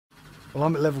Well,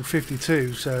 I'm at level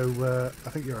 52, so I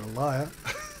think you're a liar.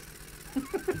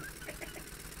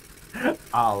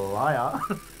 A liar.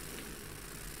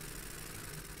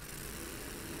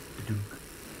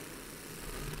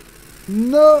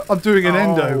 No, I'm doing an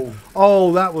endo.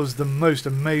 Oh, that was the most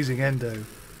amazing endo.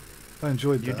 I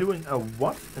enjoyed that. You're doing a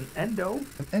what? An endo?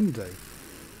 An endo.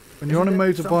 When you're on a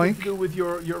Something motorbike. to do with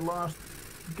your last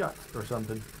gut or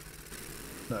something?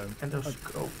 No.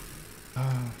 Endoscope.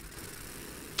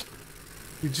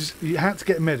 You had to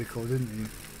get medical, didn't you?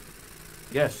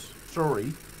 Yes.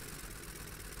 Sorry.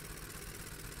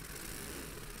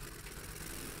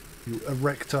 You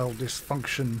erectile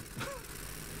dysfunction.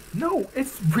 No,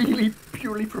 it's really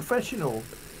purely professional.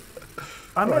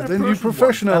 I met a then you person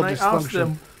professional once, and I asked dysfunction.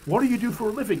 them, "What do you do for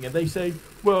a living?" And they say,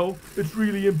 "Well, it's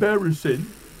really embarrassing."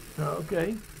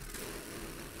 Okay.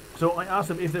 So I asked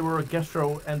them if they were a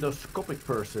gastroendoscopic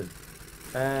person,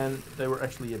 and they were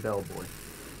actually a bellboy.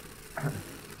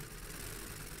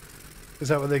 Is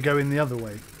that where they go in the other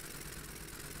way?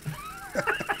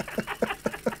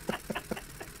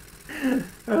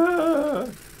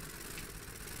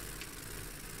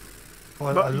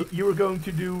 But you were going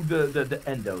to do the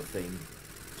endo thing.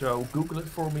 So Google it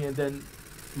for me and then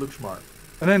look smart.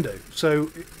 An endo.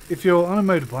 So if you're on a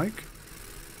motorbike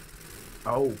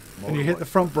and you hit the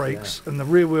front brakes and the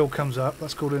rear wheel comes up,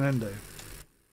 that's called an endo.